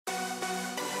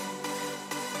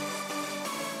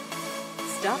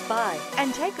Stop by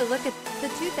and take a look at the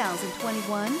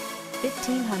 2021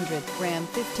 1500. Ram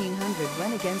 1500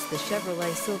 went against the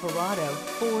Chevrolet Silverado,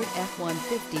 Ford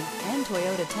F-150, and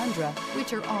Toyota Tundra,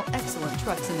 which are all excellent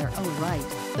trucks in their own right.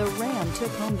 The Ram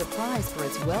took home the prize for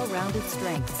its well-rounded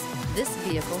strengths. This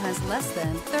vehicle has less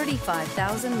than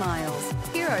 35,000 miles.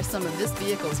 Here are some of this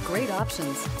vehicle's great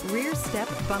options: rear step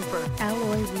bumper,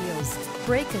 alloy wheels,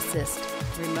 brake assist,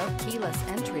 remote keyless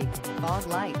entry, fog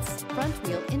lights, front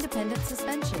wheel independent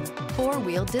suspension,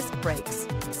 four-wheel disc brakes,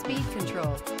 speed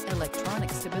control, electronic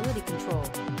stability control,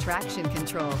 traction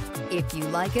control. If you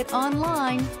like it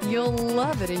online, you'll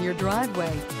love it in your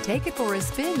driveway. Take it for a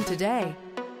spin today.